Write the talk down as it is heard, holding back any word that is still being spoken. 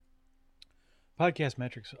podcast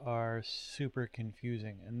metrics are super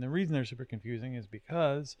confusing. And the reason they're super confusing is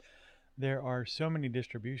because there are so many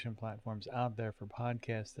distribution platforms out there for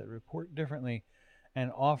podcasts that report differently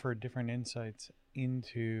and offer different insights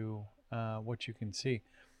into what you can see.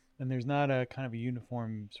 And there's not a kind of a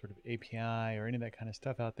uniform sort of API or any of that kind of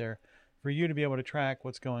stuff out there for you to be able to track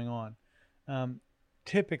what's going on.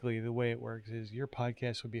 Typically, the way it works is your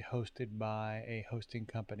podcast will be hosted by a hosting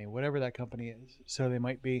company, whatever that company is. So they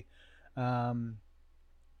might be out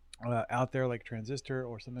there like Transistor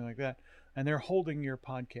or something like that, and they're holding your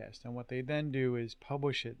podcast. And what they then do is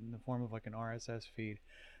publish it in the form of like an RSS feed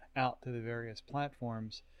out to the various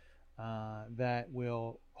platforms that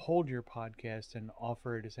will hold your podcast and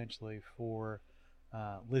offer it essentially for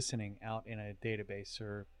listening out in a database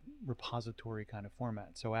or repository kind of format.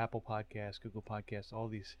 So Apple Podcasts, Google Podcasts, all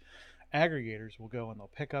these aggregators will go and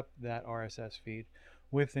they'll pick up that RSS feed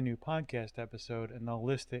with the new podcast episode and they'll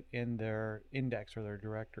list it in their index or their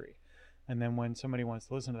directory. And then when somebody wants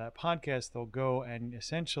to listen to that podcast, they'll go and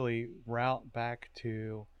essentially route back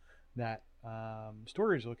to that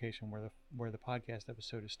storage location where the podcast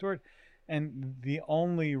episode is stored. And the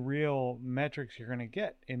only real metrics you're going to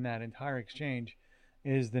get in that entire exchange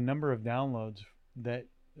is the number of downloads that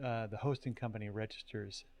the hosting company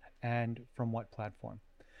registers and from what platform.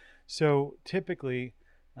 So typically,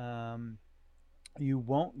 you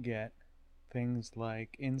won't get things like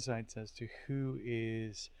insights as to who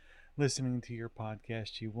is listening to your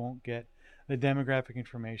podcast. You won't get the demographic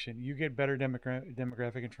information. You get better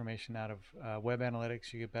demographic information out of web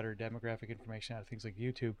analytics. You get better demographic information out of things like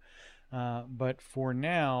YouTube. But for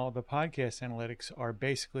now, the podcast analytics are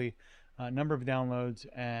basically number of downloads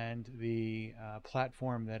and the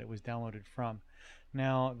platform that it was downloaded from.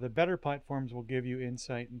 Now, the better platforms will give you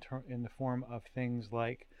insight in the form of things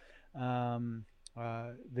like the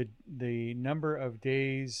number of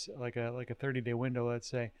days, like a 30-day window, let's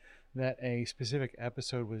say, that a specific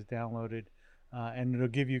episode was downloaded, and it'll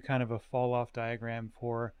give you kind of a fall-off diagram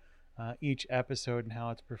for each episode and how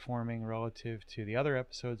it's performing relative to the other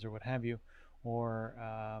episodes or what have you, or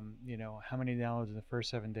how many downloads in the first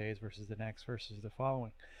 7 days versus the next versus the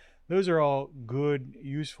following. Those are all good,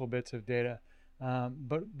 useful bits of data,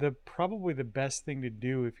 but probably the best thing to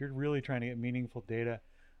do if you're really trying to get meaningful data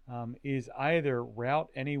is either route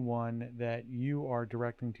anyone that you are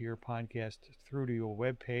directing to your podcast through to your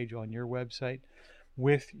web page on your website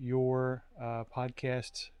with your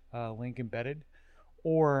podcast link embedded,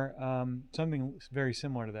 or something very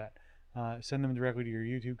similar to that. Send them directly to your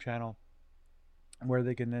YouTube channel where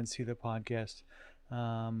they can then see the podcast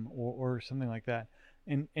or something like that.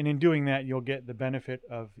 And in doing that, you'll get the benefit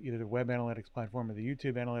of either the web analytics platform or the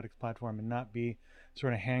YouTube analytics platform and not be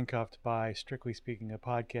sort of handcuffed by, strictly speaking, a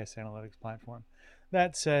podcast analytics platform.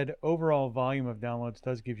 That said, overall volume of downloads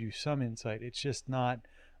does give you some insight. It's just not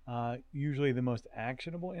usually the most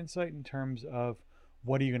actionable insight in terms of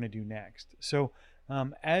what are you going to do next. So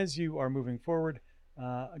as you are moving forward,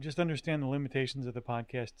 just understand the limitations of the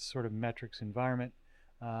podcast sort of metrics environment,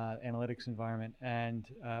 analytics environment, and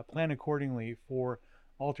plan accordingly for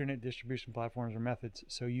alternate distribution platforms or methods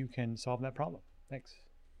so you can solve that problem. Thanks.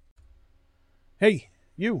 Hey,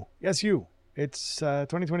 you. Yes, you. It's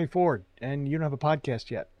 2024 and you don't have a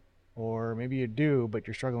podcast yet. Or maybe you do, but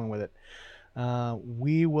you're struggling with it.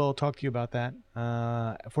 We will talk to you about that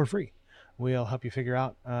for free. We'll help you figure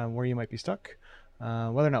out where you might be stuck,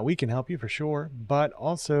 whether or not we can help you for sure. But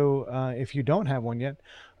also, if you don't have one yet,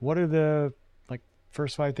 what are the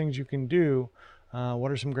first 5 things you can do?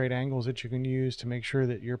 What are some great angles that you can use to make sure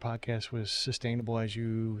that your podcast was sustainable as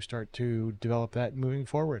you start to develop that moving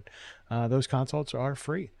forward? Those consults are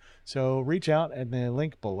free. So reach out at the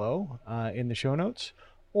link below in the show notes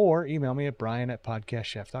or email me at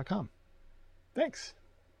brian@podcastchef.com. Thanks.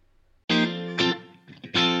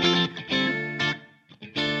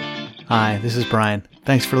 Hi, this is Brian.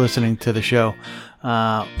 Thanks for listening to the show.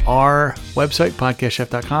 Our website,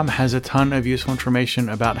 podcastchef.com, has a ton of useful information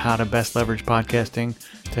about how to best leverage podcasting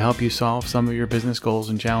to help you solve some of your business goals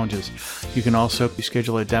and challenges. You can also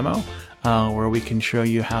schedule a demo where we can show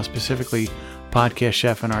you how specifically Podcast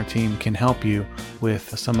Chef and our team can help you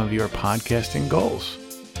with some of your podcasting goals.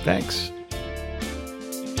 Thanks.